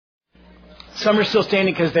Some are still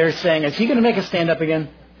standing because they're saying, is he going to make us stand up again?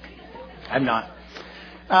 I'm not.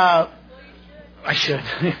 I should.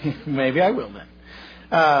 Maybe I will then.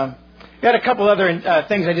 Got a couple other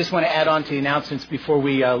things I just want to add on to the announcements before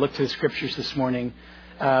we look to the scriptures this morning.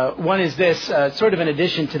 One is this, sort of in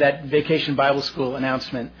addition to that Vacation Bible School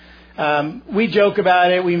announcement. We joke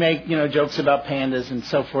about it. We make, jokes about pandas and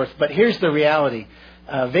so forth. But here's the reality.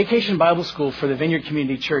 Vacation Bible School for the Vineyard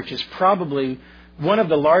Community Church is probably one of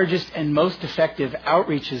the largest and most effective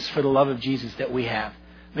outreaches for the love of Jesus that we have.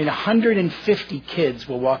 150 kids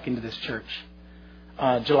will walk into this church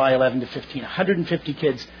July 11 to 15. 150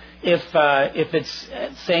 kids. If it's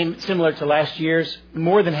similar to last year's,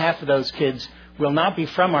 more than half of those kids will not be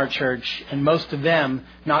from our church, and most of them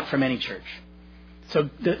not from any church. So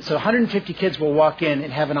 150 kids will walk in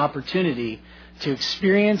and have an opportunity to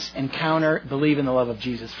experience, encounter, believe in the love of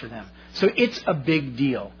Jesus for them. So it's a big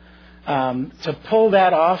deal. To pull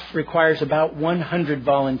that off requires about 100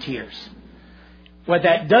 volunteers. What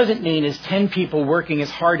that doesn't mean is 10 people working as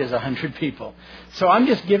hard as 100 people. So I'm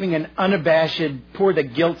just giving an unabashed, pour the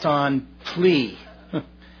guilt on plea.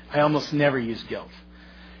 I almost never use guilt.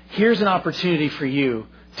 Here's an opportunity for you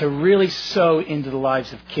to really sow into the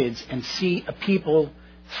lives of kids and see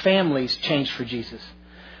families change for Jesus.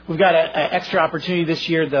 We've got an extra opportunity this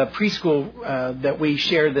year. The preschool that we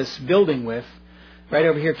share this building with, right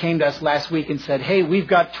over here, came to us last week and said, hey, we've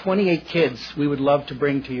got 28 kids we would love to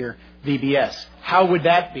bring to your VBS. How would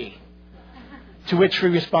that be? To which we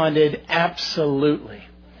responded, absolutely.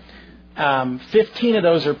 15 of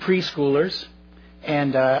those are preschoolers,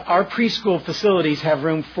 and our preschool facilities have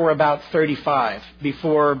room for about 35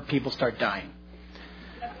 before people start dying.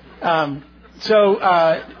 Two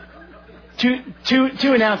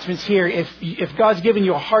announcements here. If God's given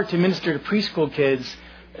you a heart to minister to preschool kids,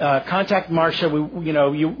 contact Marcia.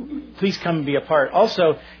 Please come and be a part.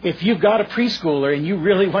 Also, if you've got a preschooler and you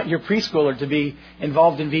really want your preschooler to be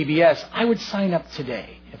involved in VBS, I would sign up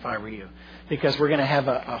today if I were you, because we're going to have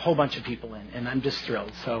a whole bunch of people in, and I'm just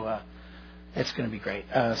thrilled. So it's going to be great.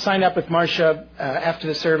 Sign up with Marcia after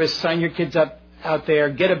the service. Sign your kids up out there.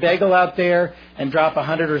 Get a bagel out there and drop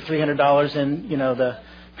 $100 or $300 in, the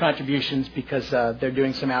contributions, because they're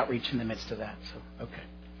doing some outreach in the midst of that. So, okay.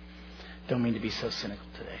 Don't mean to be so cynical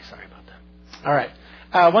today. Sorry about that. All right.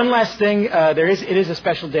 One last thing. It is a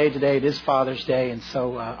special day today. It is Father's Day. And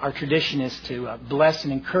so our tradition is to bless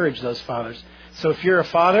and encourage those fathers. So if you're a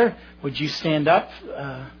father, would you stand up?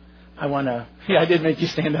 I did make you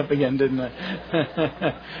stand up again, didn't I?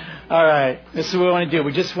 All right. This is what we want to do.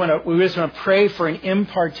 We just want to pray for an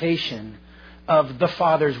impartation of the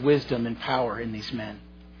Father's wisdom and power in these men.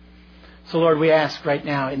 So Lord, we ask right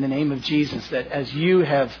now in the name of Jesus that as you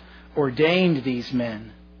have ordained these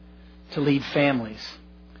men to lead families,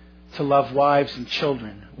 to love wives and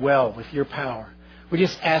children well with your power, we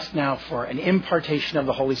just ask now for an impartation of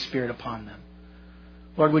the Holy Spirit upon them.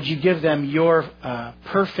 Lord, would you give them your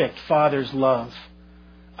perfect Father's love,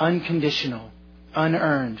 unconditional,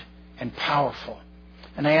 unearned, and powerful.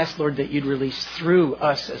 And I ask, Lord, that you'd release through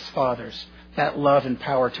us as fathers that love and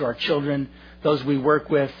power to our children, those we work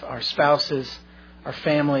with, our spouses, our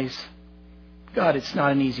families. God, it's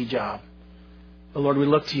not an easy job. But Lord, we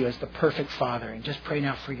look to you as the perfect Father and just pray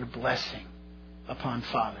now for your blessing upon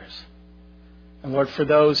fathers. And Lord, for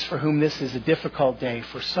those for whom this is a difficult day,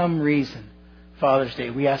 for some reason, Father's Day,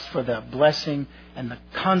 we ask for the blessing and the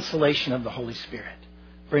consolation of the Holy Spirit.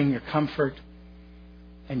 Bring your comfort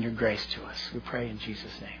and your grace to us. We pray in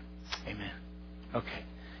Jesus' name. Amen. Okay.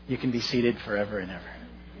 You can be seated forever and ever.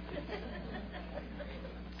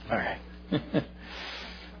 All right.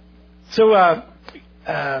 So,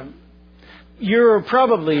 you're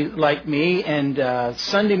probably like me, and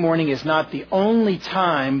Sunday morning is not the only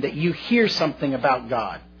time that you hear something about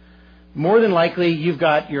God. More than likely, you've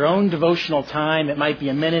got your own devotional time. It might be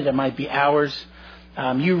a minute, it might be hours.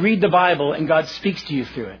 You read the Bible, and God speaks to you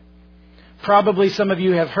through it. Probably some of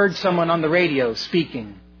you have heard someone on the radio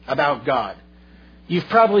speaking about God. You've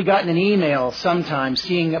probably gotten an email sometime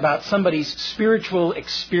seeing about somebody's spiritual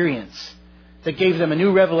experience that gave them a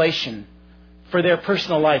new revelation for their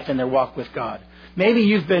personal life and their walk with God. Maybe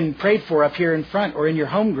you've been prayed for up here in front or in your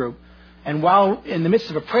home group, and while in the midst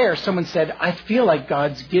of a prayer, someone said, I feel like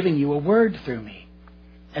God's giving you a word through me.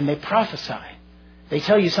 And they prophesy. They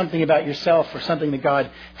tell you something about yourself or something that God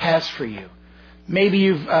has for you. Maybe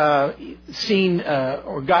you've seen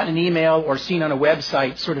or gotten an email or seen on a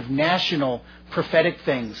website sort of national prophetic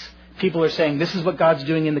things. People are saying, this is what God's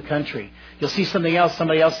doing in the country. You'll see something else.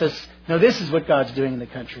 Somebody else says, no, this is what God's doing in the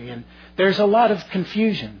country. And there's a lot of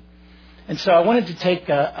confusion. And so I wanted to take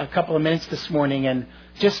a couple of minutes this morning and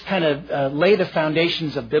just kind of lay the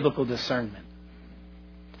foundations of biblical discernment.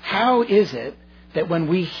 How is it that when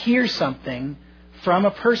we hear something from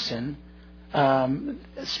a person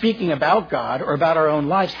speaking about God or about our own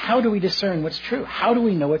lives, how do we discern what's true? How do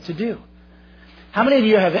we know what to do? How many of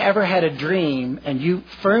you have ever had a dream and you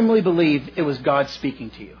firmly believed it was God speaking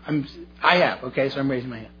to you? I have, okay, so I'm raising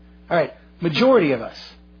my hand. All right, majority of us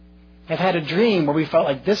have had a dream where we felt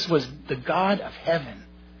like this was the God of heaven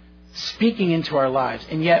speaking into our lives.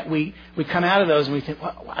 And yet we come out of those and we think,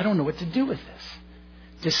 well, I don't know what to do with this.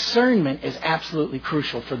 Discernment is absolutely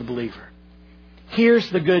crucial for the believer. Here's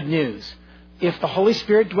the good news. If the Holy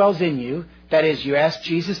Spirit dwells in you, that is, you asked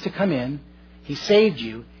Jesus to come in, He saved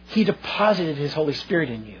you, He deposited His Holy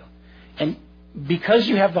Spirit in you. And because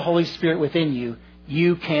you have the Holy Spirit within you,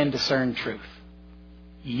 you can discern truth.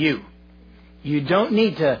 You don't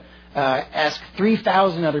need to ask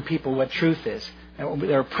 3,000 other people what truth is.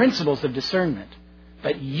 There are principles of discernment.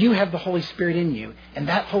 But you have the Holy Spirit in you, and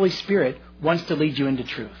that Holy Spirit wants to lead you into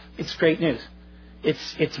truth. It's great news.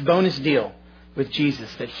 It's a bonus deal with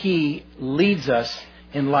Jesus that He leads us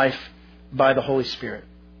in life by the Holy Spirit.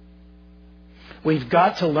 We've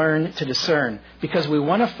got to learn to discern because we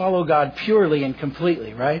want to follow God purely and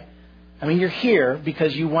completely, right? I mean, you're here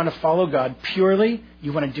because you want to follow God purely,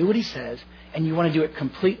 you want to do what He says, and you want to do it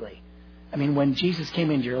completely. I mean, when Jesus came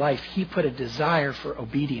into your life, He put a desire for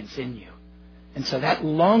obedience in you. And so that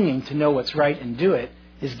longing to know what's right and do it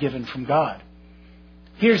is given from God.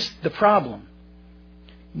 Here's the problem.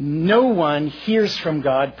 No one hears from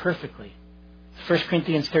God perfectly. 1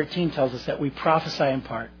 Corinthians 13 tells us that we prophesy in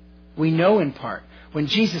part. We know in part. When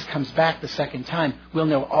Jesus comes back the second time, we'll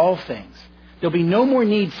know all things. There'll be no more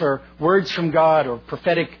need for words from God or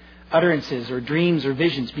prophetic utterances or dreams or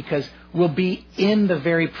visions because we'll be in the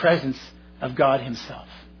very presence of God Himself.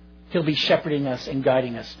 He'll be shepherding us and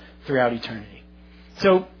guiding us throughout eternity.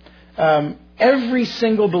 So every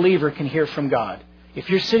single believer can hear from God. If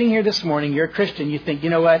you're sitting here this morning, you're a Christian, you think, you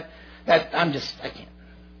know what, I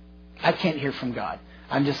can't hear from God.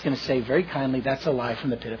 I'm just going to say very kindly, that's a lie from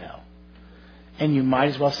the pit of hell. And you might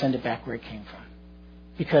as well send it back where it came from.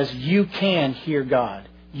 Because you can hear God.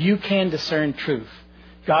 You can discern truth.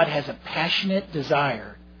 God has a passionate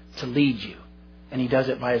desire to lead you. And He does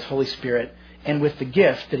it by His Holy Spirit and with the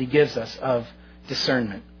gift that He gives us of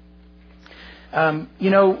discernment.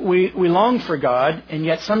 We long for God, and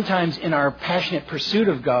yet sometimes in our passionate pursuit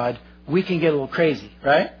of God, we can get a little crazy,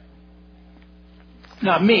 right?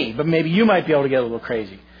 Not me, but maybe you might be able to get a little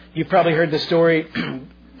crazy. You've probably heard the story.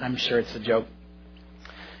 I'm sure it's a joke.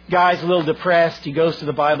 Guy's a little depressed. He goes to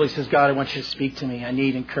the Bible. He says, God, I want you to speak to me. I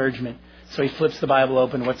need encouragement. So he flips the Bible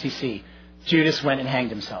open. What's he see? Judas went and hanged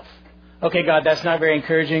himself. Okay, God, that's not very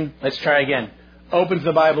encouraging. Let's try again. Opens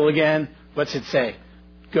the Bible again. What's it say?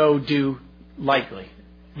 Go do likewise.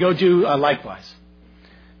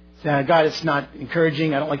 God, it's not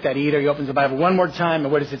encouraging. I don't like that either. He opens the Bible one more time,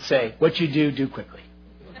 and what does it say? What you do, do quickly.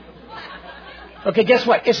 Okay, guess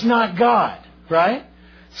what? It's not God, right?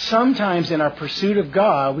 Sometimes in our pursuit of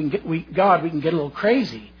God, we can get a little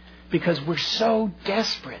crazy because we're so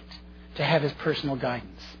desperate to have His personal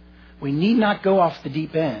guidance. We need not go off the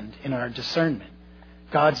deep end in our discernment.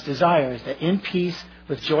 God's desire is that in peace,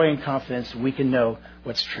 with joy and confidence, we can know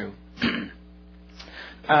what's true.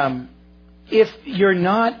 If you're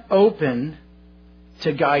not open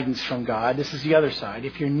to guidance from God, this is the other side.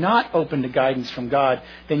 If you're not open to guidance from God,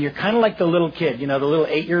 then you're kind of like the little kid, the little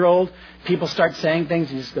 8-year-old. People start saying things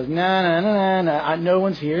and he just goes, nah, no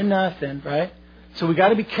one's hearing nothing, right? So we got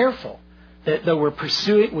to be careful that though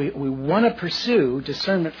we want to pursue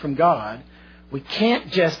discernment from God, we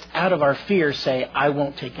can't just out of our fear say, I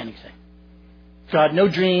won't take anything. God, no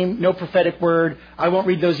dream, no prophetic word. I won't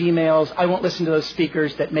read those emails. I won't listen to those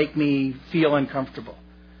speakers that make me feel uncomfortable.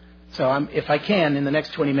 So if I can, in the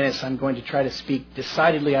next 20 minutes, I'm going to try to speak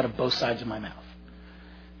decidedly out of both sides of my mouth.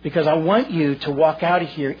 Because I want you to walk out of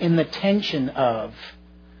here in the tension of,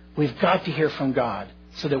 we've got to hear from God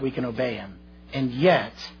so that we can obey Him. And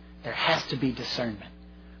yet, there has to be discernment.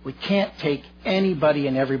 We can't take anybody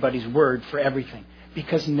and everybody's word for everything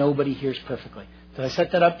because nobody hears perfectly. Did I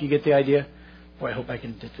set that up? Do you get the idea? Boy, I hope I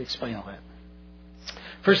can explain all that.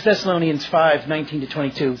 1 Thessalonians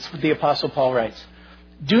 5:19-22, the Apostle Paul writes,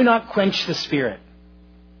 do not quench the Spirit.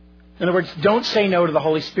 In other words, don't say no to the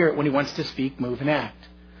Holy Spirit when He wants to speak, move, and act.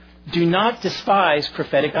 Do not despise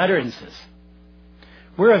prophetic utterances.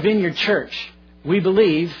 We're a Vineyard Church. We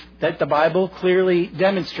believe that the Bible clearly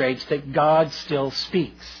demonstrates that God still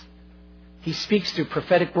speaks. He speaks through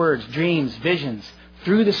prophetic words, dreams, visions,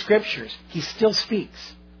 through the Scriptures. He still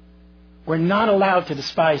speaks. We're not allowed to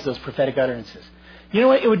despise those prophetic utterances. You know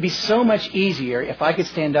what? It would be so much easier if I could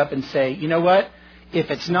stand up and say, you know what? If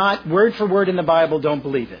it's not word for word in the Bible, don't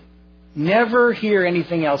believe it. Never hear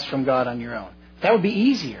anything else from God on your own. That would be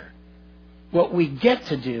easier. What we get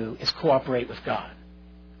to do is cooperate with God,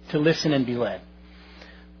 to listen and be led.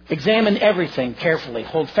 Examine everything carefully.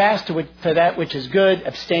 Hold fast to that which is good.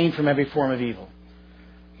 Abstain from every form of evil.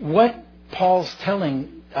 What Paul's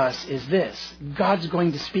telling us is this. God's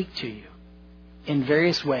going to speak to you in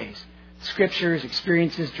various ways. Scriptures,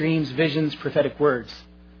 experiences, dreams, visions, prophetic words.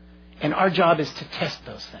 And our job is to test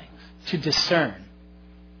those things, to discern.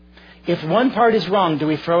 If one part is wrong, do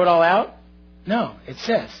we throw it all out? No, it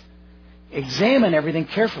says, examine everything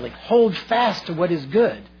carefully. Hold fast to what is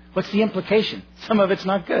good. What's the implication? Some of it's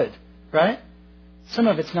not good, right? Some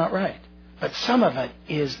of it's not right. But some of it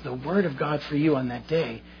is the Word of God for you on that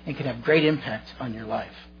day and can have great impact on your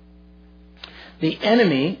life. The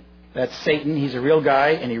enemy, that's Satan, he's a real guy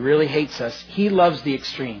and he really hates us. He loves the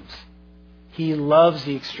extremes. He loves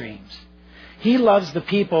the extremes. He loves the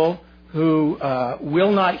people who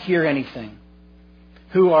will not hear anything,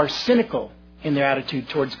 who are cynical in their attitude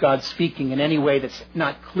towards God speaking in any way that's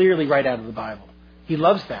not clearly right out of the Bible. He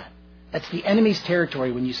loves that. That's the enemy's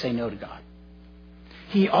territory when you say no to God.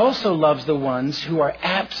 He also loves the ones who are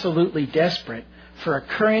absolutely desperate for a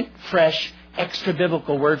current, fresh,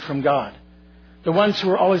 extra-biblical word from God. The ones who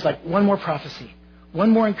are always like, one more prophecy,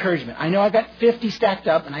 one more encouragement. I know I've got 50 stacked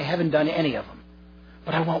up and I haven't done any of them.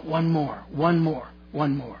 But I want one more, one more,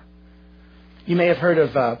 one more. You may have heard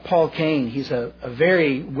of Paul Cain. He's a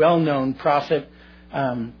very well-known prophet.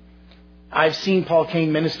 I've seen Paul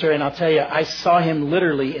Cain minister, and I'll tell you, I saw him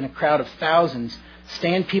literally in a crowd of thousands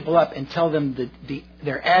stand people up and tell them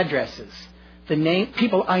their addresses,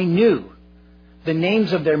 people I knew, the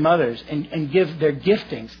names of their mothers, and give their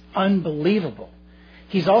giftings. Unbelievable.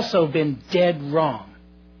 He's also been dead wrong,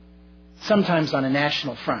 sometimes on a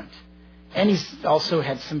national front. And he's also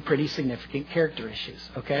had some pretty significant character issues,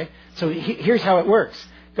 okay? So here's how it works.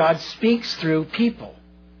 God speaks through people,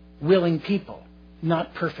 willing people,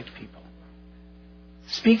 not perfect people.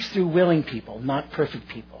 Speaks through willing people, not perfect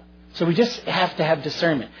people. So we just have to have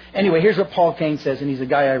discernment. Anyway, here's what Paul Cain says, and he's a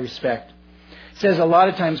guy I respect. He says a lot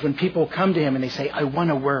of times when people come to him and they say, I want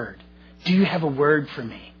a word. Do you have a word for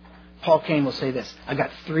me? Paul Cain will say this, I got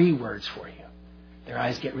 3 words for you. Their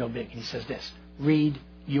eyes get real big. And he says this, read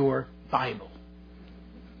your Bible.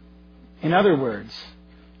 In other words,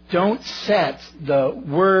 don't set the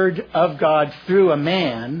Word of God through a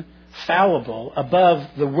man, fallible, above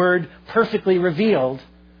the Word perfectly revealed,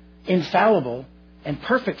 infallible, and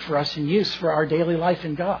perfect for us in use for our daily life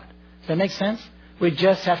in God. Does that make sense? We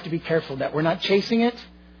just have to be careful that we're not chasing it,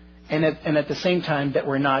 and at the same time that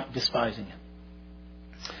we're not despising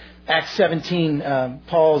it. Acts 17,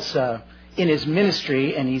 Paul's in his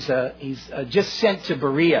ministry, and he's just sent to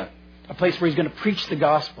Berea, a place where he's going to preach the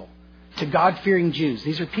gospel to God-fearing Jews.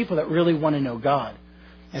 These are people that really want to know God.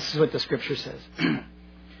 This is what the Scripture says.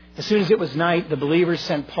 As soon as it was night, the believers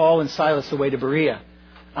sent Paul and Silas away to Berea.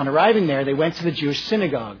 On arriving there, they went to the Jewish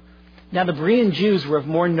synagogue. Now, the Berean Jews were of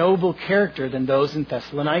more noble character than those in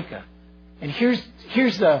Thessalonica. And here's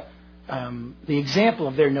the example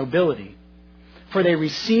of their nobility. For they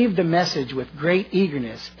received the message with great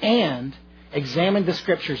eagerness and examined the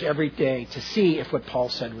Scriptures every day to see if what Paul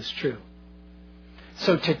said was true.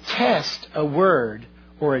 So to test a word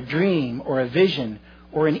or a dream or a vision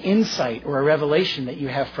or an insight or a revelation that you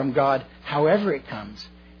have from God, however it comes,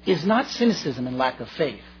 is not cynicism and lack of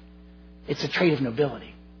faith. It's a trait of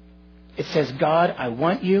nobility. It says, God, I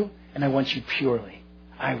want you, and I want you purely.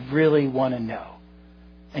 I really want to know.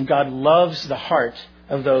 And God loves the heart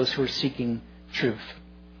of those who are seeking truth.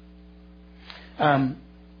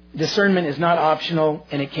 Discernment is not optional,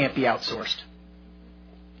 and it can't be outsourced.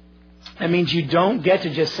 That means you don't get to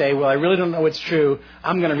just say, well, I really don't know what's true.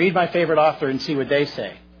 I'm going to read my favorite author and see what they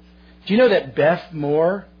say. Do you know that Beth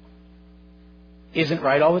Moore isn't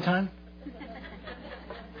right all the time?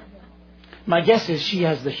 My guess is she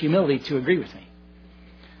has the humility to agree with me.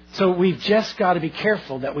 So we've just got to be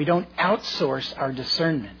careful that we don't outsource our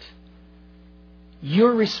discernment.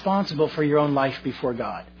 You're responsible for your own life before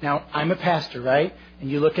God. Now, I'm a pastor, right?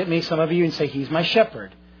 And you look at me, some of you, and say, he's my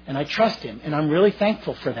shepherd. And I trust him. And I'm really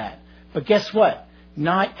thankful for that. But guess what?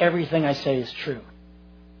 Not everything I say is true.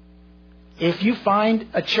 If you find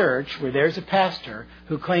a church where there's a pastor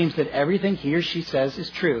who claims that everything he or she says is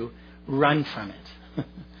true, run from it.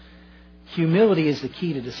 Humility is the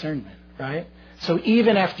key to discernment, right? So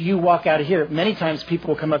even after you walk out of here, many times people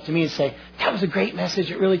will come up to me and say, that was a great message.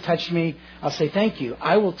 It really touched me. I'll say, thank you.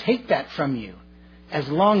 I will take that from you as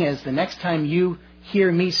long as the next time you hear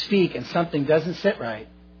me speak and something doesn't sit right,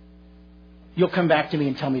 you'll come back to me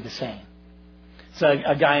and tell me the same. It's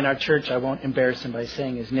a guy in our church. I won't embarrass him by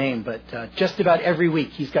saying his name, but just about every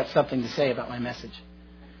week he's got something to say about my message.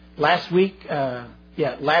 Last week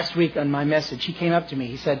on my message, he came up to me.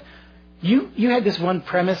 He said, you had this one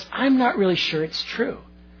premise. I'm not really sure it's true.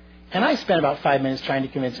 And I spent about 5 minutes trying to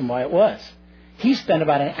convince him why it was. He spent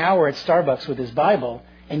about an hour at Starbucks with his Bible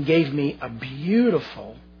and gave me a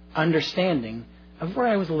beautiful understanding of where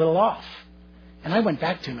I was a little off. And I went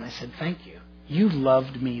back to him and I said, thank you. You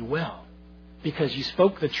loved me well because you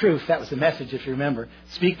spoke the truth. That was the message, if you remember.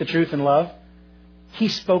 Speak the truth in love. He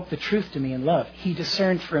spoke the truth to me in love. He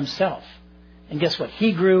discerned for himself. And guess what?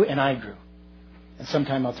 He grew and I grew. And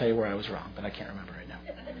sometime I'll tell you where I was wrong, but I can't remember right now.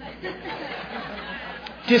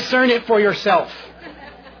 Discern it for yourself.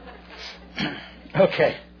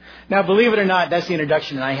 Okay. Now, believe it or not, that's the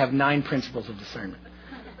introduction, and I have 9 principles of discernment.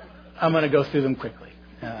 I'm going to go through them quickly.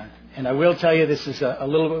 And I will tell you this is a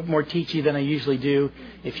little bit more teachy than I usually do.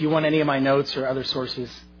 If you want any of my notes or other sources,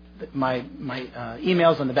 my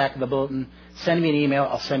email's on the back of the bulletin. Send me an email.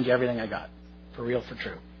 I'll send you everything I got. For real, for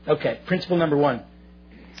true. Okay, principle number 1.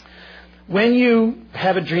 When you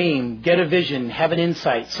have a dream, get a vision, have an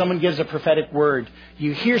insight, someone gives a prophetic word,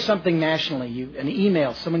 you hear something nationally, an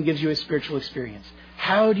email, someone gives you a spiritual experience.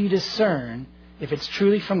 How do you discern if it's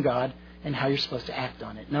truly from God and how you're supposed to act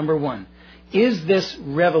on it? Number 1, is this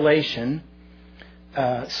revelation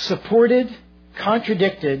supported,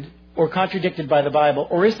 contradicted by the Bible,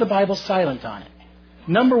 or is the Bible silent on it?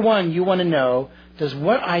 Number 1, you want to know, does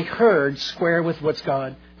what I heard square with what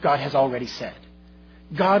God has already said?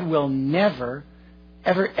 God will never,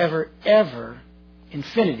 ever,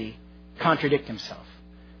 infinity, contradict himself.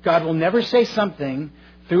 God will never say something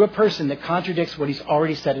through a person that contradicts what he's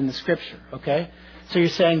already said in the Scripture, okay? So you're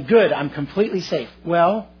saying, good, I'm completely safe.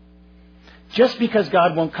 Well, just because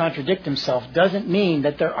God won't contradict himself doesn't mean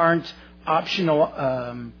that there aren't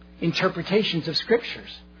optional interpretations of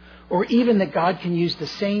Scriptures. Or even that God can use the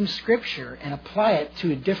same Scripture and apply it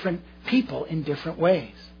to different people in different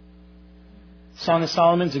ways. Song of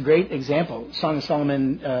Solomon is a great example. Song of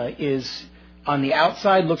Solomon is, on the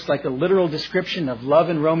outside, looks like a literal description of love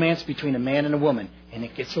and romance between a man and a woman. And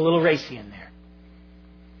it gets a little racy in there.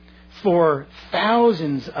 For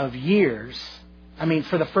thousands of years,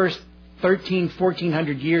 for the first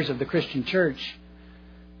 1,400 years of the Christian church,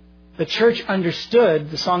 the church understood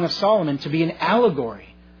the Song of Solomon to be an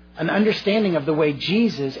allegory, an understanding of the way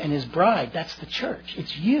Jesus and his bride, that's the church.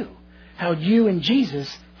 It's you. How you and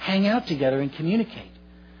Jesus hang out together and communicate.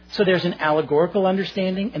 So there's an allegorical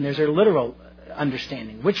understanding and there's a literal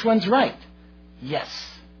understanding. Which one's right? Yes.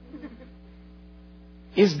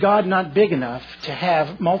 Is God not big enough to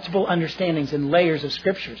have multiple understandings and layers of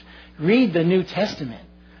Scriptures? Read the New Testament.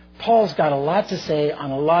 Paul's got a lot to say on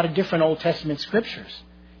a lot of different Old Testament Scriptures.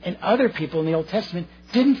 And other people in the Old Testament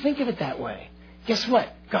didn't think of it that way. Guess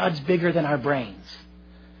what? God's bigger than our brains.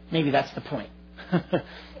 Maybe that's the point.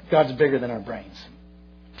 God's bigger than our brains.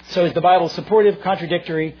 So is the Bible supportive,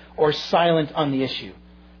 contradictory, or silent on the issue?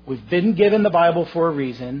 We've been given the Bible for a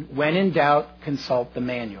reason. When in doubt, consult the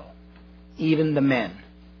manual. Even the men.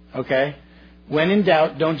 Okay? When in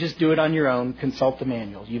doubt, don't just do it on your own. Consult the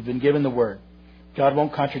manual. You've been given the Word. God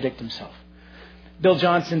won't contradict himself. Bill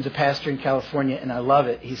Johnson's a pastor in California, and I love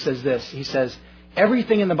it. He says this. He says,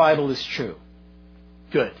 everything in the Bible is true.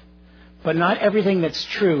 Good. But not everything that's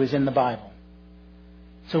true is in the Bible.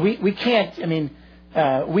 So we can't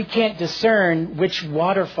discern which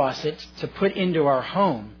water faucet to put into our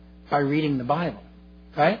home by reading the Bible.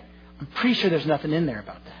 Right? I'm pretty sure there's nothing in there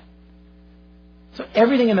about that. So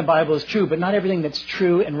everything in the Bible is true, but not everything that's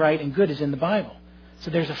true and right and good is in the Bible.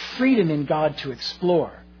 So there's a freedom in God to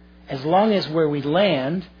explore. As long as where we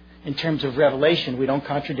land, in terms of revelation, we don't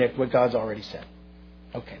contradict what God's already said.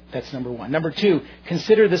 Okay, that's number 1. Number 2,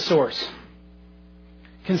 consider the source.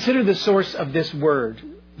 Consider the source of this word,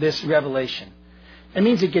 this revelation. That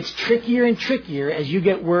means it gets trickier and trickier as you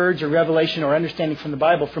get words or revelation or understanding from the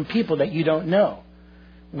Bible from people that you don't know.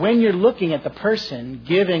 When you're looking at the person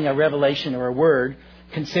giving a revelation or a word,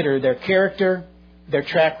 consider their character, their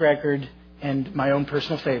track record, and my own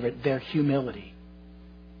personal favorite, their humility.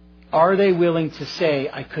 Are they willing to say,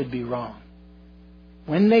 I could be wrong?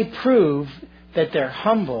 When they prove that they're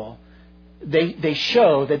humble, they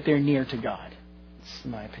show that they're near to God. That's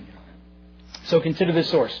my opinion on it. So consider the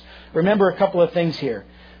source. Remember a couple of things here.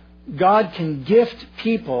 God can gift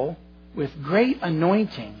people with great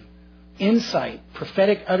anointing, insight,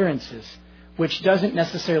 prophetic utterances, which doesn't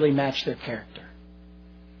necessarily match their character.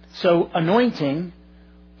 So anointing,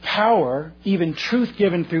 power, even truth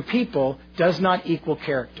given through people does not equal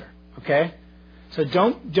character. Okay? So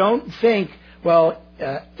don't think, well,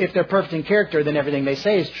 if they're perfect in character, then everything they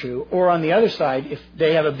say is true. Or on the other side, if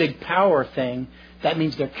they have a big power thing, that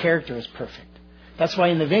means their character is perfect. That's why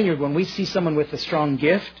in the Vineyard, when we see someone with a strong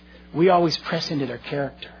gift, we always press into their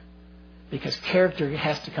character. Because character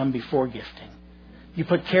has to come before gifting. You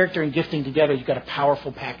put character and gifting together, you've got a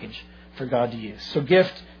powerful package for God to use. So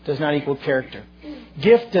gift does not equal character.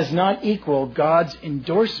 Gift does not equal God's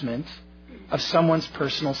endorsement of someone's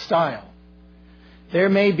personal style. There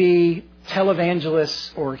may be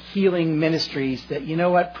televangelists or healing ministries that, you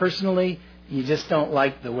know what, personally, you just don't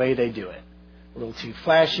like the way they do it. A little too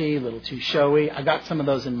flashy, a little too showy. I got some of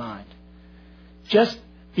those in mind. Just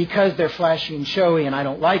because they're flashy and showy and I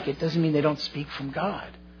don't like it doesn't mean they don't speak from God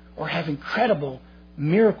or have incredible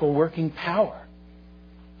miracle-working power.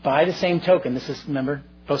 By the same token, this is, remember,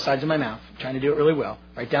 both sides of my mouth. I'm trying to do it really well,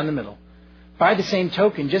 right down the middle. By the same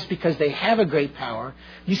token, just because they have a great power,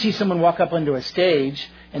 you see someone walk up onto a stage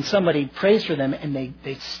and somebody prays for them and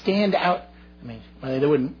they stand out. I mean, well, they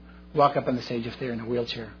wouldn't walk up on the stage if they're in a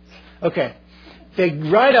wheelchair. Okay. They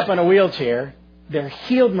ride up on a wheelchair. They're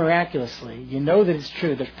healed miraculously. You know that it's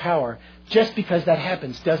true. There's power. Just because that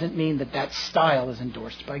happens doesn't mean that that style is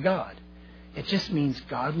endorsed by God. It just means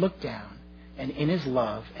God looked down and in His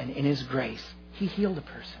love and in His grace, He healed a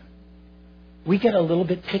person. We get a little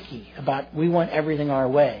bit picky about we want everything our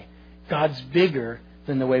way. God's bigger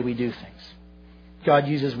than the way we do things. God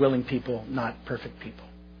uses willing people, not perfect people.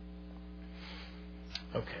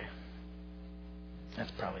 Okay.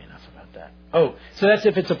 That's probably enough about that. Oh, so that's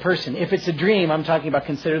if it's a person. If it's a dream, I'm talking about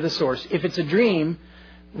consider the source. If it's a dream,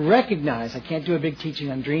 recognize, I can't do a big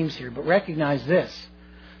teaching on dreams here, but recognize this.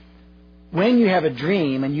 When you have a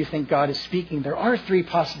dream and you think God is speaking, there are three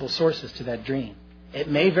possible sources to that dream. It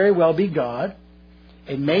may very well be God.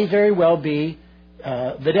 It may very well be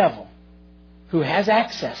the devil, who has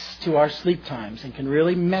access to our sleep times and can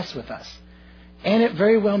really mess with us. And it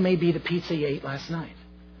very well may be the pizza you ate last night.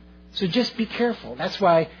 So just be careful. That's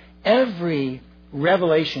why every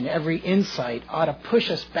revelation, every insight ought to push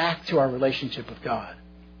us back to our relationship with God.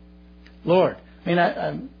 Lord, I mean,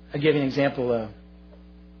 I'll give you an example.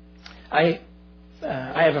 I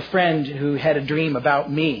have a friend who had a dream about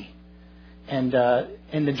me. And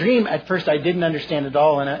the dream, at first, I didn't understand at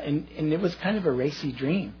all, and it was kind of a racy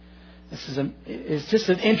dream. It's just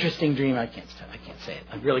an interesting dream. I can't say it.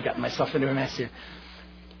 I've really gotten myself into a mess here.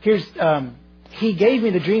 He gave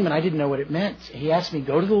me the dream, and I didn't know what it meant. He asked me,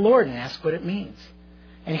 go to the Lord and ask what it means.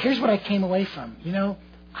 And here's what I came away from. You know,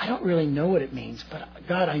 I don't really know what it means, but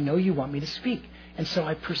God, I know you want me to speak. And so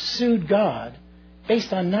I pursued God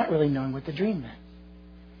based on not really knowing what the dream meant.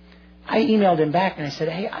 I emailed him back and I said,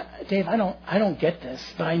 hey, Dave, I don't get this,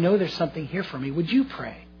 but I know there's something here for me. Would you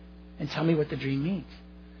pray and tell me what the dream means?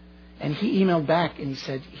 And he emailed back and he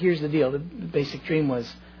said, here's the deal. The basic dream was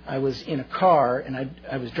I was in a car and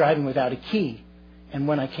I was driving without a key. And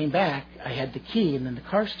when I came back, I had the key and then the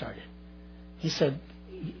car started. He said,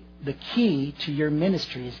 the key to your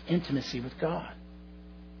ministry is intimacy with God.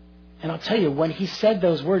 And I'll tell you, when he said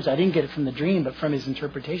those words, I didn't get it from the dream, but from his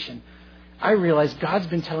interpretation, I realized God's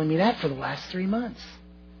been telling me that for the last 3 months.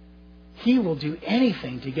 He will do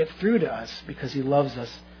anything to get through to us because He loves us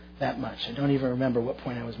that much. I don't even remember what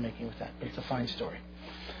point I was making with that, but it's a fine story.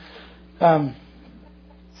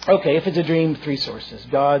 Okay, if it's a dream, 3 sources.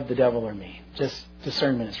 God, the devil, or me. Just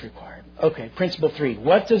discernment is required. Okay, principle 3.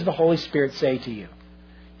 What does the Holy Spirit say to you?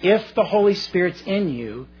 If the Holy Spirit's in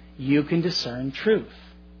you, you can discern truth.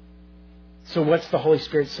 So what's the Holy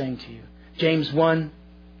Spirit saying to you? James 1.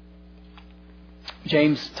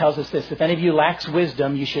 James tells us this. If any of you lacks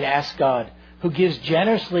wisdom, you should ask God, who gives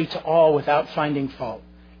generously to all without finding fault.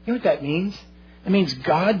 You know what that means? It means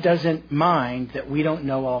God doesn't mind that we don't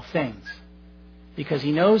know all things. Because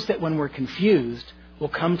He knows that when we're confused, we'll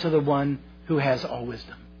come to the one who has all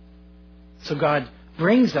wisdom. So God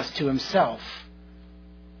brings us to Himself.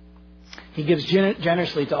 He gives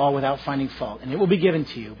generously to all without finding fault, and it will be given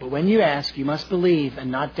to you. But when you ask, you must believe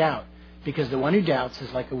and not doubt, because the one who doubts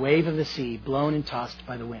is like a wave of the sea, blown and tossed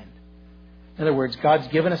by the wind. In other words, God's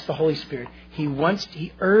given us the Holy Spirit.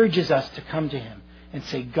 He urges us to come to Him and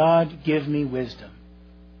say, God, give me wisdom.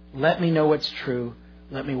 Let me know what's true.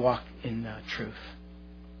 Let me walk in truth.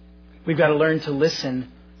 We've got to learn to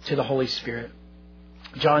listen to the Holy Spirit.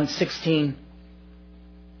 John 16,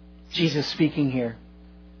 Jesus speaking here.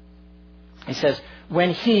 He says,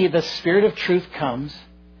 when He, the Spirit of truth, comes,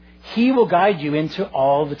 He will guide you into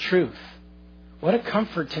all the truth. What a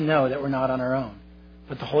comfort to know that we're not on our own,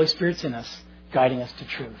 but the Holy Spirit's in us, guiding us to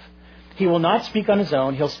truth. He will not speak on His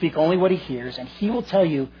own. He'll speak only what He hears, and He will tell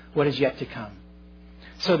you what is yet to come.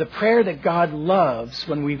 So the prayer that God loves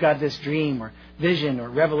when we've got this dream or vision or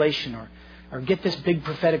revelation or get this big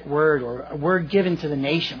prophetic word or a word given to the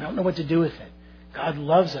nation. We don't know what to do with it. God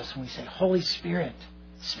loves us when we say, Holy Spirit,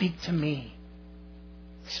 speak to me.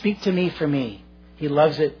 Speak to me for me. He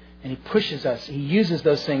loves it, and He pushes us. He uses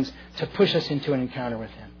those things to push us into an encounter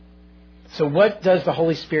with Him. So what does the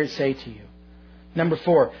Holy Spirit say to you? Number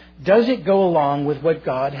 4, does it go along with what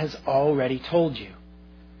God has already told you?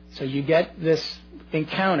 So you get this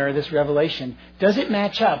encounter, this revelation. Does it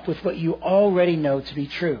match up with what you already know to be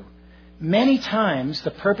true? Many times,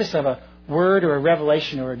 the purpose of a word or a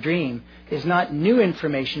revelation or a dream is not new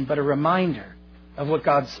information, but a reminder of what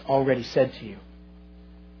God's already said to you.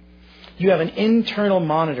 You have an internal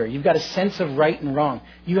monitor. You've got a sense of right and wrong.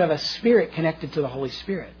 You have a spirit connected to the Holy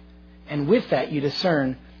Spirit. And with that, you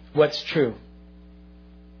discern what's true.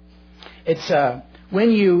 It's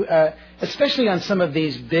when you, especially on some of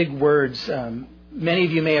these big words, many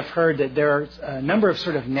of you may have heard that there are a number of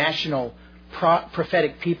sort of national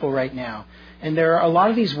prophetic people right now. And there are a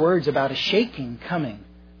lot of these words about a shaking coming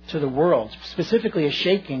to the world, specifically a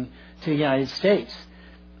shaking to the United States.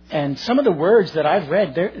 And some of the words that I've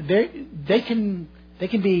read, they can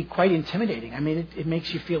be quite intimidating. I mean, it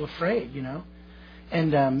makes you feel afraid, you know.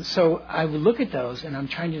 And so I would look at those and I'm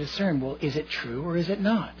trying to discern, well, is it true or is it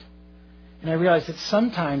not? And I realize that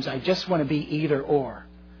sometimes I just want to be either or.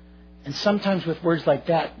 And sometimes with words like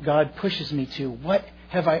that, God pushes me to, what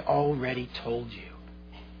have I already told you?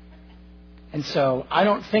 And so I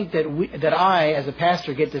don't think that I, as a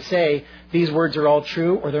pastor, get to say these words are all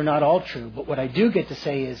true or they're not all true. But what I do get to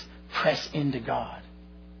say is press into God.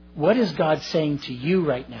 What is God saying to you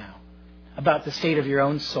right now about the state of your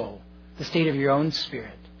own soul, the state of your own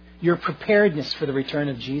spirit, your preparedness for the return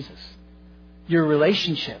of Jesus, your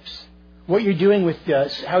relationships, what you're doing with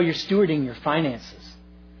how you're stewarding your finances?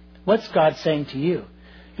 What's God saying to you?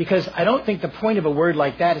 Because I don't think the point of a word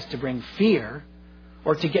like that is to bring fear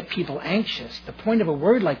or to get people anxious. The point of a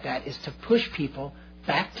word like that is to push people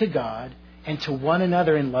back to God and to one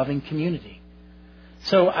another in loving community.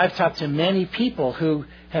 So I've talked to many people who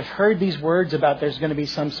have heard these words about there's going to be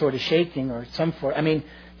some sort of shaking or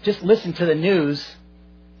just listen to the news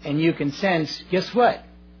and you can sense, guess what?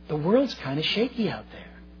 The world's kind of shaky out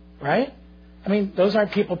there, right? I mean, those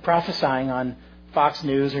aren't people prophesying on Fox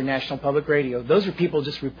News or National Public Radio. Those are people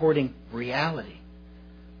just reporting reality.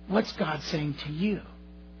 What's God saying to you?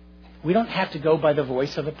 We don't have to go by the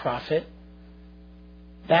voice of a prophet.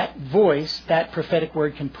 That voice, that prophetic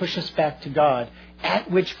word can push us back to God,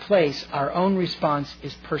 at which place our own response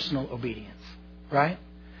is personal obedience, right?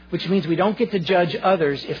 Which means we don't get to judge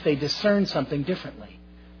others if they discern something differently.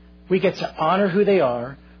 We get to honor who they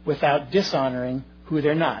are without dishonoring who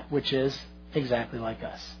they're not, which is exactly like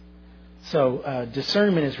us. So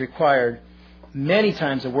discernment is required. Many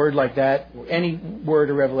times a word like that, or any word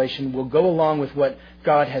or revelation, will go along with what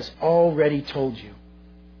God has already told you.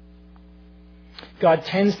 God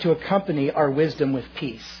tends to accompany our wisdom with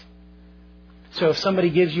peace. So if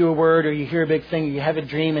somebody gives you a word or you hear a big thing or you have a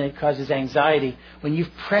dream and it causes anxiety, when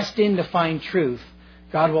you've pressed in to find truth,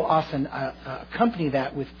 God will often accompany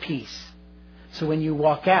that with peace. So when you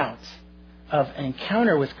walk out of an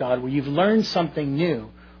encounter with God where you've learned something new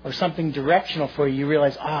or something directional for you, you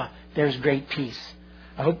realize, there's great peace.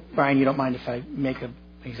 I hope, Brian, you don't mind if I make an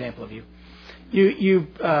example of you. You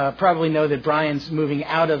probably know that Brian's moving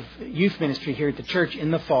out of youth ministry here at the church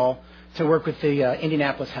in the fall to work with the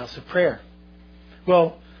Indianapolis House of Prayer.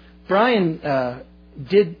 Well, Brian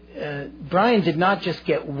did not just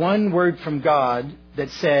get one word from God that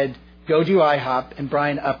said, go do IHOP, and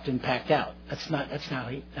Brian upped and packed out. That's not how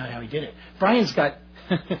he did it. Brian's got,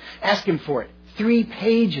 ask him for it, 3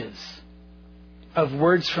 pages of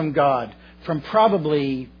words from God from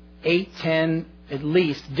probably 8, 10, at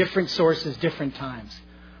least, different sources, different times,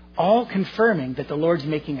 all confirming that the Lord's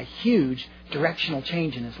making a huge directional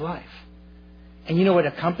change in his life. And you know what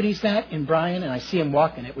accompanies that in Brian? And I see him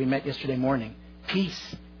walking it. We met yesterday morning.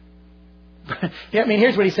 Peace. Yeah, I mean,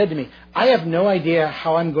 here's what he said to me. I have no idea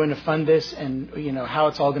how I'm going to fund this and, how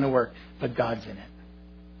it's all going to work, but God's in it.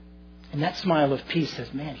 And that smile of peace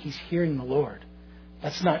says, man, he's hearing the Lord.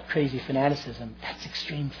 That's not crazy fanaticism. That's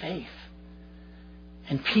extreme faith.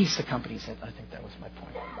 And peace accompanies it. I think that was my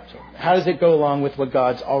point. So how does it go along with what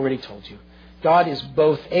God's already told you? God is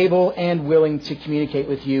both able and willing to communicate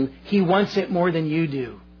with you. He wants it more than you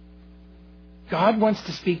do. God wants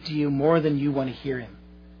to speak to you more than you want to hear him.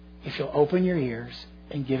 If you'll open your ears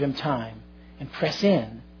and give him time and press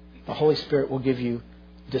in, the Holy Spirit will give you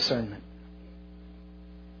discernment.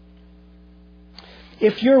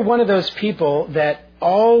 If you're one of those people that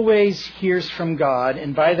always hears from God,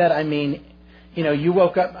 and by that I mean, you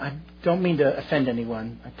woke up, I don't mean to offend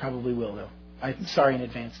anyone. I probably will, though. I'm sorry in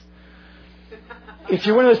advance. If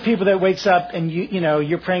you're one of those people that wakes up and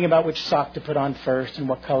you're praying about which sock to put on first and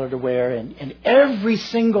what color to wear, and every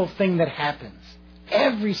single thing that happens,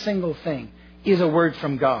 every single thing is a word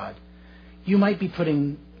from God, you might be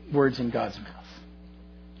putting words in God's mouth.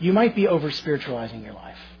 You might be over-spiritualizing your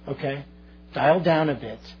life, okay? Dial down a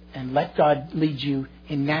bit and let God lead you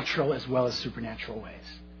in natural as well as supernatural ways.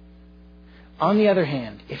 On the other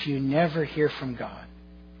hand, if you never hear from God,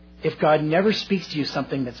 if God never speaks to you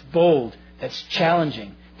something that's bold, that's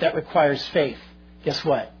challenging, that requires faith, guess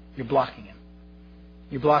what? You're blocking Him.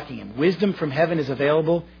 You're blocking Him. Wisdom from heaven is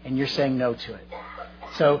available, and you're saying no to it.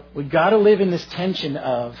 So we've got to live in this tension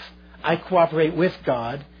of, I cooperate with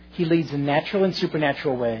God. He leads in natural and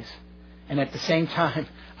supernatural ways. And at the same time,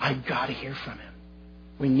 I've got to hear from Him.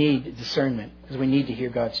 We need discernment because we need to hear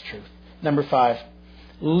God's truth. Number 5,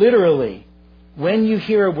 literally, when you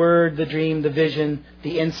hear a word, the dream, the vision,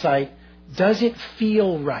 the insight, does it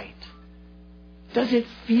feel right? Does it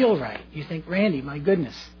feel right? You think, Randy, my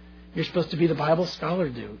goodness, you're supposed to be the Bible scholar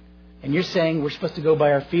dude. And you're saying we're supposed to go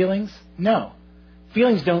by our feelings? No.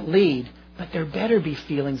 Feelings don't lead, but there better be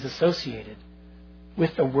feelings associated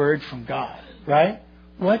with the word from God, right?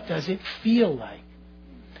 What does it feel like?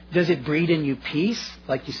 Does it breed in you peace,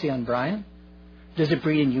 like you see on Brian? Does it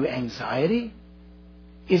breed in you anxiety?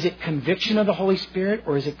 Is it conviction of the Holy Spirit,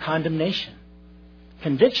 or is it condemnation?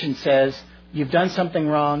 Conviction says, you've done something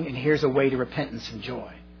wrong, and here's a way to repentance and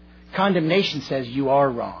joy. Condemnation says you are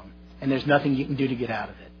wrong, and there's nothing you can do to get out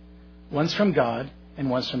of it. One's from God, and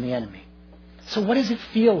one's from the enemy. So what does it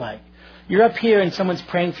feel like? You're up here, and someone's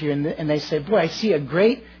praying for you, and they say, boy, I see a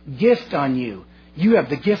great gift on you. You have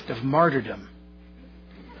the gift of martyrdom.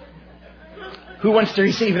 Who wants to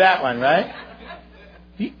receive that one, right?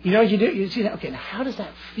 You know what you do? You see that? Okay, now how does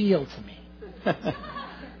that feel to me?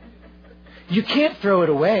 You can't throw it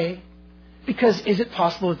away. Because is it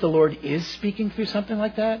possible that the Lord is speaking through something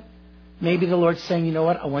like that? Maybe the Lord's saying, you know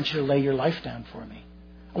what? I want you to lay your life down for me.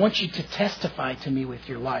 I want you to testify to me with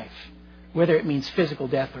your life, whether it means physical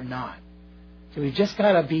death or not. So we've just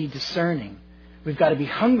got to be discerning. We've got to be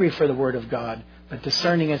hungry for the Word of God, but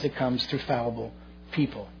discerning as it comes through fallible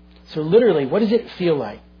people. So literally, what does it feel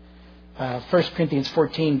like? 1 Corinthians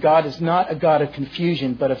 14, God is not a God of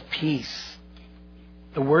confusion, but of peace.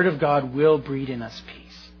 The Word of God will breed in us peace.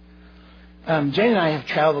 Jane and I have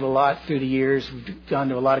traveled a lot through the years. We've gone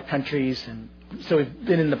to a lot of countries, and so we've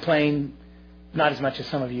been in the plane, not as much as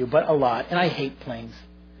some of you, but a lot. And I hate planes.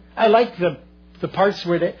 I like the parts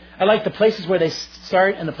where I like the places where they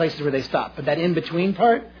start and the places where they stop. But that in-between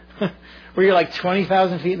part, where you're like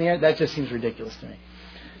 20,000 feet in the air, that just seems ridiculous to me.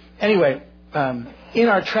 Anyway, in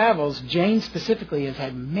our travels, Jane specifically has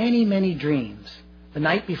had many, many dreams the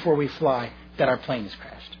night before we fly that our plane has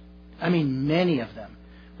crashed. I mean, many of them.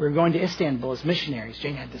 We were going to Istanbul as missionaries.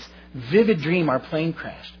 Jane had this vivid dream our plane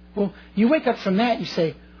crashed. Well, you wake up from that, you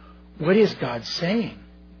say, what is God saying?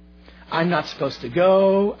 I'm not supposed to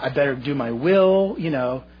go. I better do my will.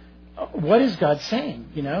 What is God saying?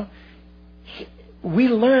 We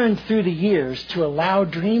learned through the years to allow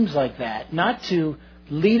dreams like that, not to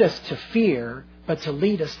lead us to fear, but to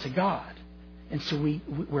lead us to God. And so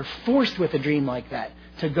we're forced with a dream like that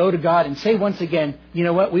to go to God and say once again, you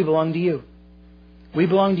know what? We belong to you. We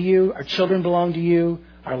belong to you. Our children belong to you.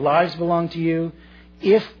 Our lives belong to you.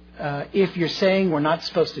 If you're saying we're not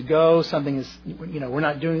supposed to go, something is, we're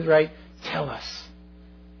not doing it right, tell us.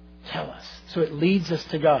 Tell us. So it leads us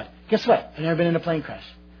to God. Guess what? I've never been in a plane crash.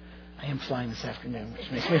 I am flying this afternoon, which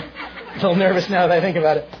makes me a little nervous now that I think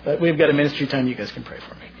about it. But we've got a ministry time. You guys can pray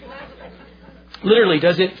for me. Literally,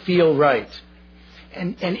 does it feel right?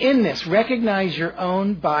 And in this, recognize your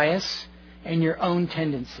own bias and your own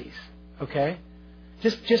tendencies. Okay?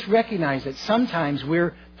 Just recognize that sometimes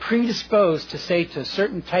we're predisposed to say to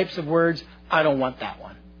certain types of words, I don't want that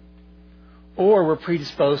one. Or we're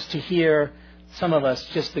predisposed to hear, some of us,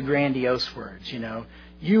 just the grandiose words,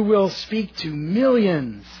 You will speak to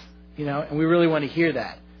millions, and we really want to hear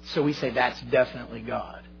that. So we say, that's definitely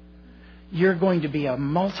God. You're going to be a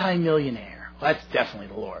multimillionaire. Well, that's definitely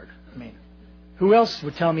the Lord. I mean, who else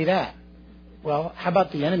would tell me that? Well, how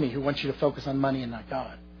about the enemy who wants you to focus on money and not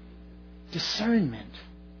God? Discernment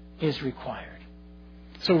is required.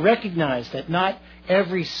 So recognize that not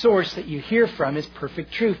every source that you hear from is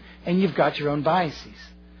perfect truth, and you've got your own biases.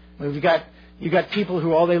 You've got people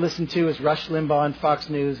who all they listen to is Rush Limbaugh and Fox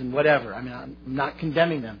News and whatever. I mean, I'm not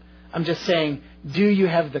condemning them. I'm just saying, do you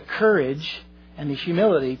have the courage and the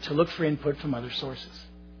humility to look for input from other sources?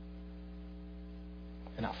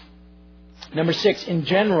 Enough. Number 6, in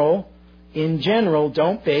general,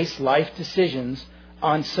 don't base life decisions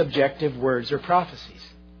on subjective words or prophecies.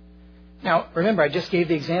 Now, remember, I just gave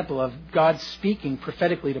the example of God speaking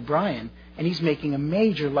prophetically to Brian, and he's making a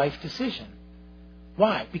major life decision.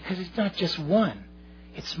 Why? Because it's not just one.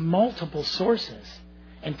 It's multiple sources.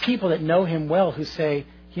 And people that know him well who say,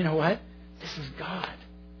 you know what? This is God.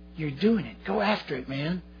 You're doing it. Go after it,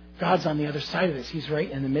 man. God's on the other side of this. He's right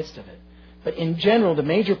in the midst of it. But in general, the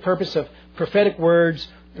major purpose of prophetic words,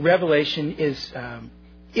 revelation,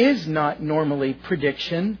 is not normally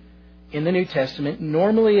prediction in the New Testament.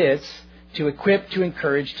 Normally it's to equip, to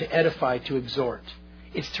encourage, to edify, to exhort.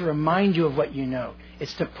 It's to remind you of what you know.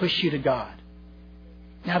 It's to push you to God.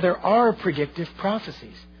 Now, there are predictive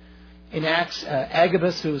prophecies. In Acts,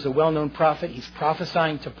 Agabus, who is a well-known prophet, he's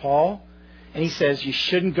prophesying to Paul. And he says, you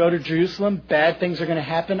shouldn't go to Jerusalem. Bad things are going to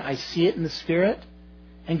happen. I see it in the Spirit.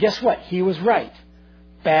 And guess what? He was right.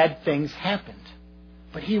 Bad things happened.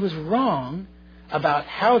 But he was wrong about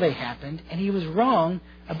how they happened. And he was wrong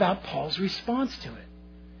about Paul's response to it.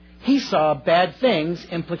 He saw bad things,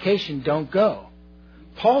 implication, don't go.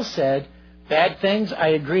 Paul said, bad things, I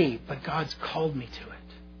agree, but God's called me to it.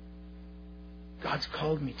 God's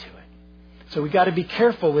called me to it. So we've got to be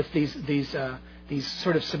careful with these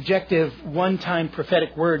sort of subjective, one-time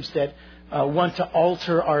prophetic words that want to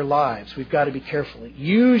alter our lives. We've got to be careful.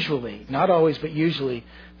 Usually, not always, but usually,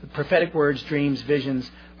 the prophetic words, dreams,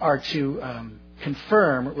 visions are to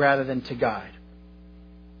confirm rather than to guide.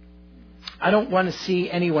 I don't want to see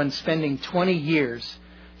anyone spending 20 years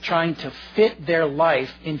trying to fit their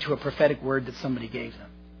life into a prophetic word that somebody gave them.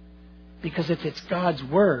 Because if it's God's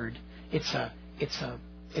word, it's a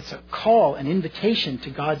call, an invitation to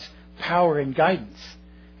God's power and guidance.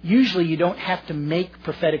 Usually you don't have to make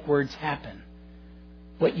prophetic words happen.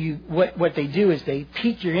 What they do is they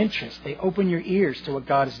pique your interest. They open your ears to what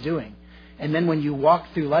God is doing. And then when you walk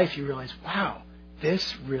through life, you realize, wow,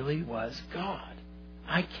 this really was God.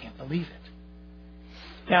 I can't believe it.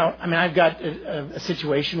 Now, I've got a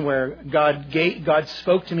situation where God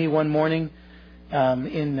spoke to me one morning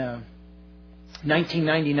in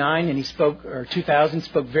 1999, and He spoke, or 2000,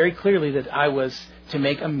 spoke very clearly that I was to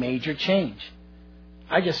make a major change.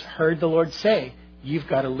 I just heard the Lord say, "You've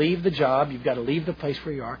got to leave the job. You've got to leave the place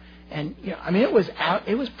where you are." And it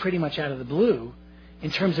was pretty much out of the blue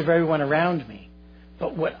in terms of everyone around me.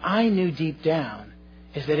 But what I knew deep down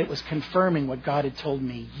is that it was confirming what God had told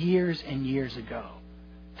me years and years ago,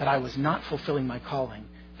 that I was not fulfilling my calling,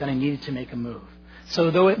 that I needed to make a move.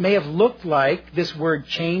 So though it may have looked like this word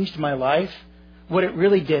changed my life, what it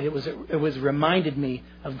really did, it was reminded me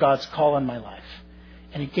of God's call on my life.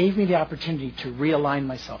 And it gave me the opportunity to realign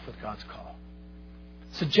myself with God's call.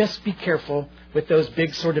 So just be careful with those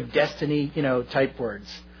big sort of destiny, type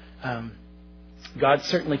words. God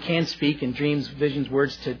certainly can speak in dreams, visions,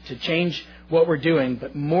 words to change what we're doing,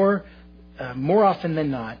 but more often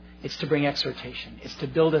than not, it's to bring exhortation. It's to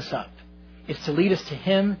build us up. It's to lead us to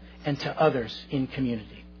Him and to others in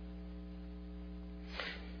community.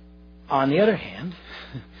 On the other hand,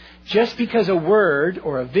 just because a word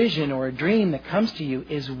or a vision or a dream that comes to you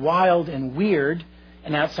is wild and weird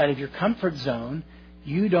and outside of your comfort zone,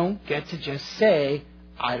 you don't get to just say,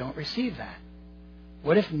 "I don't receive that."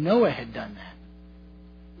 What if Noah had done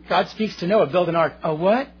that? God speaks to Noah, build an ark. A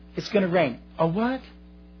what? It's going to rain. A what?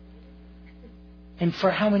 And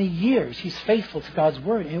for how many years he's faithful to God's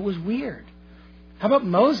word, and it was weird. How about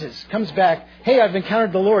Moses comes back, "Hey, I've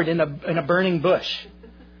encountered the Lord in a burning bush."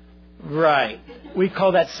 Right. We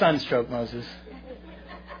call that sunstroke, Moses.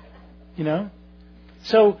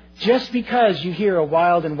 So just because you hear a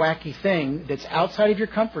wild and wacky thing that's outside of your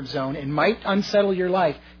comfort zone and might unsettle your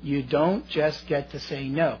life, you don't just get to say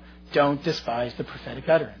no. Don't despise the prophetic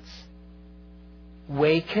utterance.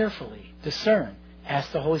 Weigh carefully. Discern.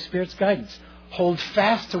 Ask the Holy Spirit's guidance. Hold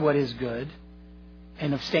fast to what is good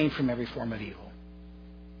and abstain from every form of evil.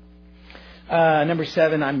 Number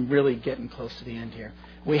 7, I'm really getting close to the end here.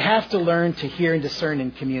 We have to learn to hear and discern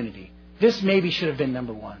in community. This maybe should have been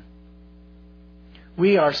number 1.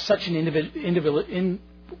 We are such an individual.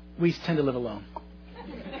 We tend to live alone.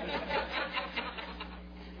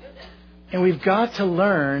 And we've got to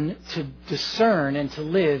learn to discern and to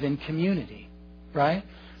live in community, right?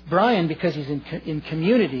 Brian, because he's in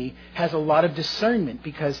community, has a lot of discernment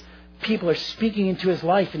because people are speaking into his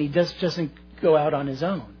life and he doesn't go out on his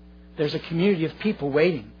own. There's a community of people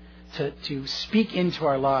waiting to speak into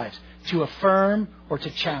our lives, to affirm or to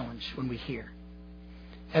challenge when we hear.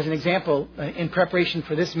 As an example, in preparation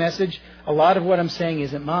for this message, a lot of what I'm saying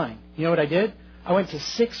isn't mine. You know what I did? I went to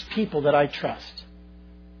 6 people that I trust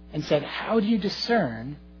and said, "How do you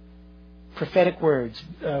discern prophetic words,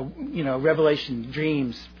 revelation,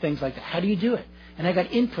 dreams, things like that? How do you do it?" And I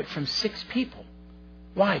got input from 6 people.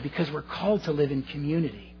 Why? Because we're called to live in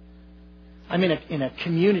community. I'm in a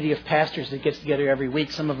community of pastors that gets together every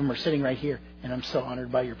week. Some of them are sitting right here, and I'm so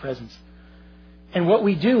honored by your presence. And what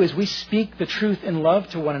we do is we speak the truth in love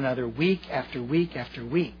to one another week after week after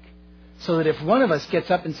week. So that if one of us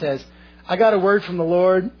gets up and says, I got a word from the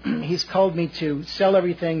Lord, He's called me to sell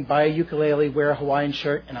everything, buy a ukulele, wear a Hawaiian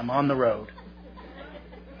shirt, and I'm on the road.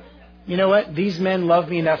 You know what? These men love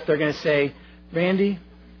me enough, they're going to say, Randy,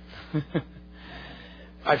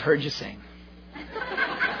 I've heard you sing.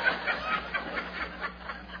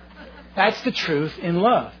 That's the truth in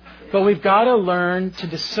love. But we've got to learn to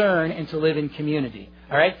discern and to live in community.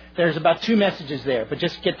 All right? There's about 2 messages there, but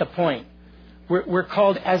just get the point. We're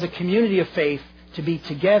called as a community of faith to be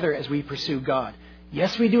together as we pursue God.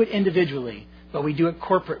 Yes, we do it individually, but we do it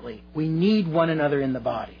corporately. We need one another in the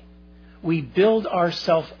body. We build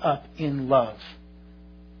ourselves up in love.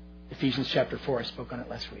 Ephesians chapter 4, I spoke on it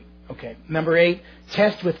last week. Okay, number 8,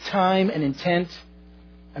 test with time and intent.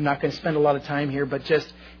 I'm not going to spend a lot of time here, but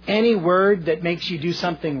just any word that makes you do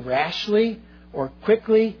something rashly or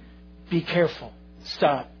quickly, be careful.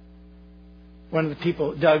 Stop. One of the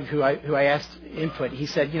people, Doug, who I asked input, he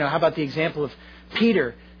said, how about the example of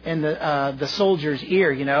Peter and the soldier's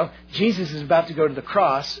ear, Jesus is about to go to the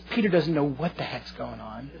cross. Peter doesn't know what the heck's going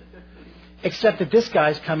on, except that this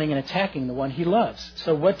guy's coming and attacking the one he loves.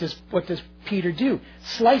 So what does Peter do?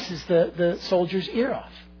 Slices the soldier's ear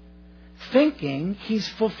off, thinking he's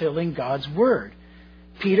fulfilling God's word.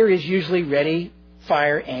 Peter is usually ready,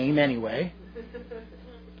 fire, aim anyway.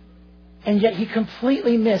 And yet he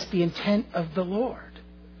completely missed the intent of the Lord,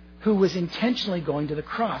 who was intentionally going to the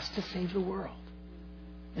cross to save the world.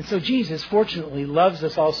 And so Jesus, fortunately, loves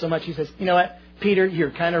us all so much. He says, you know what, Peter,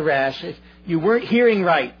 you're kind of rash. You weren't hearing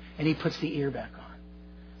right. And he puts the ear back on.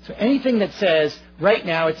 So anything that says, right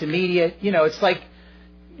now, it's immediate, it's like,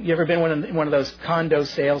 you ever been one of those condo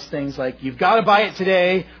sales things, like, you've got to buy it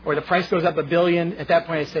today, or the price goes up $1 billion. At that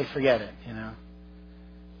point, I say, forget it,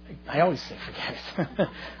 I always say, forget it.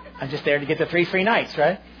 I'm just there to get the 3 free nights,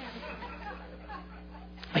 right?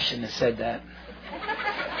 I shouldn't have said that.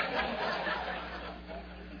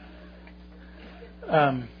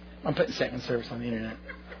 I'm putting second service on the internet.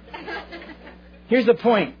 Here's the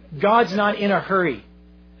point. God's not in a hurry.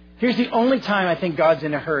 Here's the only time I think God's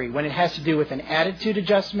in a hurry, when it has to do with an attitude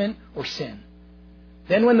adjustment or sin.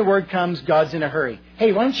 Then when the word comes, God's in a hurry.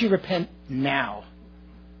 Hey, why don't you repent now?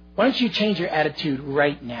 Why don't you change your attitude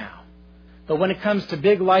right now? But when it comes to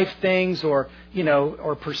big life things or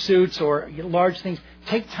pursuits or large things,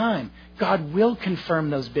 take time. God will confirm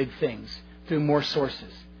those big things through more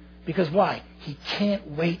sources. Because why? He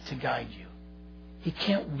can't wait to guide you. He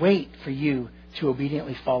can't wait for you to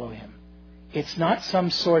obediently follow Him. It's not some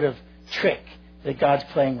sort of trick that God's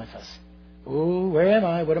playing with us. Oh, where am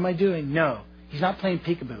I? What am I doing? No. He's not playing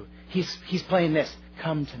peekaboo. He's playing this.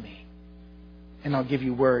 Come to me, and I'll give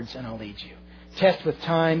you words, and I'll lead you. Test with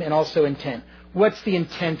time and also intent. What's the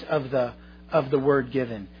intent of the word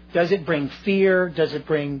given? Does it bring fear? Does it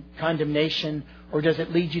bring condemnation? Or does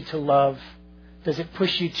it lead you to love? Does it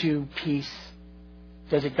push you to peace?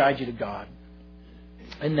 Does it guide you to God?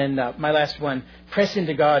 And then my last one, press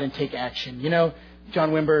into God and take action.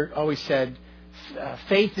 John Wimber always said,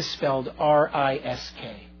 faith is spelled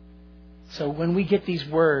R-I-S-K. So when we get these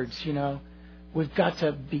words, we've got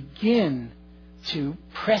to begin to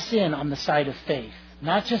press in on the side of faith.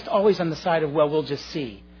 Not just always on the side of, we'll just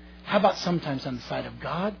see. How about sometimes on the side of,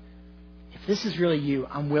 God, if this is really you,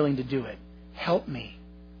 I'm willing to do it. Help me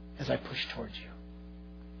as I push towards you.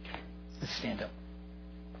 Okay, let's stand up.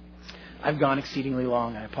 I've gone exceedingly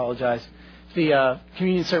long. I apologize. The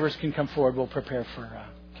communion servers can come forward. We'll prepare for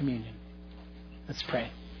communion. Let's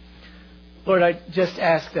pray. Lord, I just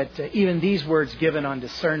ask that even these words given on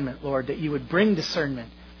discernment, Lord, that you would bring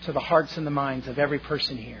discernment to the hearts and the minds of every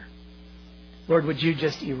person here. Lord, would you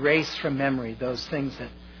just erase from memory those things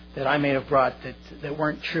that I may have brought that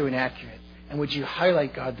weren't true and accurate? And would you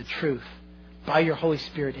highlight, God, the truth by your Holy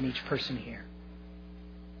Spirit in each person here?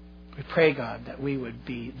 We pray, God, that we would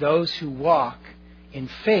be those who walk in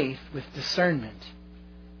faith with discernment,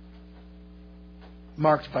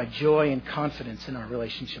 marked by joy and confidence in our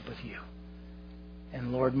relationship with you.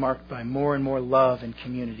 And Lord, marked by more and more love and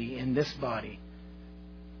community in this body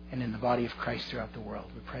and in the body of Christ throughout the world.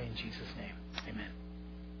 We pray in Jesus' name. Amen.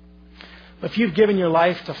 If you've given your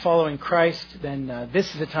life to following Christ, then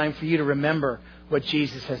this is a time for you to remember what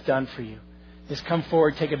Jesus has done for you. Just come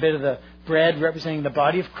forward, take a bit of the bread representing the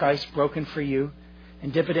body of Christ broken for you,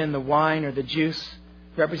 and dip it in the wine or the juice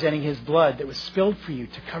representing His blood that was spilled for you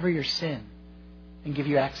to cover your sin and give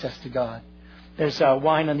you access to God. There's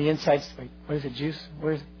wine on the inside. Wait, what is it? Juice?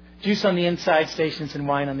 Where is it? Juice on the inside stations and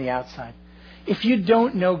wine on the outside. If you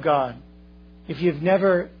don't know God If you've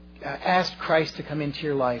never asked Christ to come into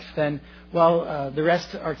your life, then while the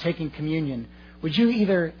rest are taking communion, would you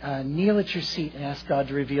either kneel at your seat and ask God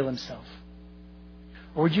to reveal Himself?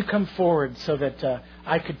 Or would you come forward so that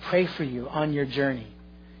I could pray for you on your journey?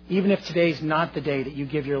 Even if today's not the day that you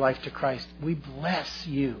give your life to Christ, we bless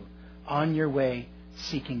you on your way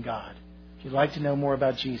seeking God. If you'd like to know more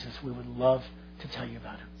about Jesus, we would love to tell you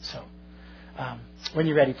about Him. So, when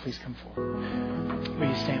you're ready, please come forward. Will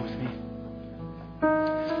you stand with me?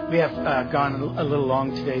 We have gone a little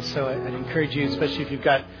long today, so I'd encourage you, especially if you've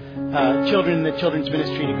got children in the children's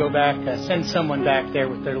ministry, to go back, send someone back there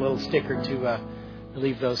with their little sticker to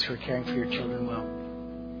relieve those who are caring for your children well.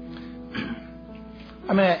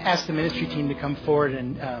 I'm going to ask the ministry team to come forward,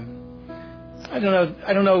 and I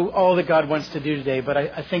don't know all that God wants to do today, but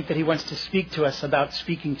I think that He wants to speak to us about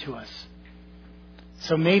speaking to us.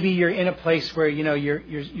 So maybe you're in a place where you're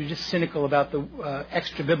just cynical about the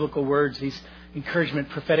extra biblical words, these encouragement,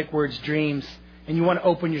 prophetic words, dreams, and you want to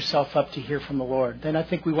open yourself up to hear from the Lord. Then I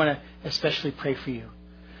think we want to especially pray for you.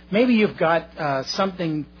 Maybe you've got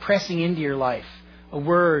something pressing into your life, a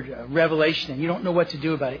word, a revelation, and you don't know what to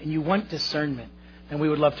do about it, and you want discernment, and we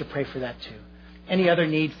would love to pray for that too. Any other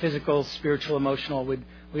need, physical, spiritual, emotional,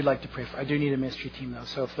 we'd like to pray for. I do need a ministry team, though,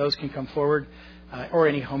 so if those can come forward, or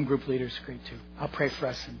any home group leaders, great too. I'll pray for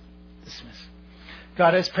us and dismiss.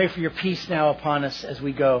 God, I just pray for your peace now upon us as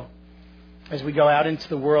we go out into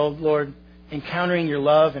the world, Lord, encountering your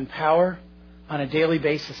love and power on a daily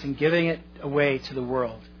basis and giving it away to the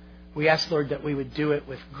world. We ask, Lord, that we would do it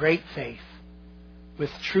with great faith,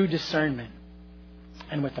 with true discernment,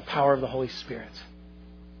 and with the power of the Holy Spirit.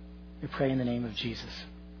 We pray in the name of Jesus.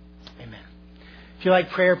 Amen. If you like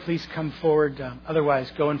prayer, please come forward.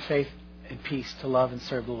 Otherwise, go in faith and peace to love and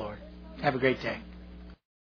serve the Lord. Have a great day.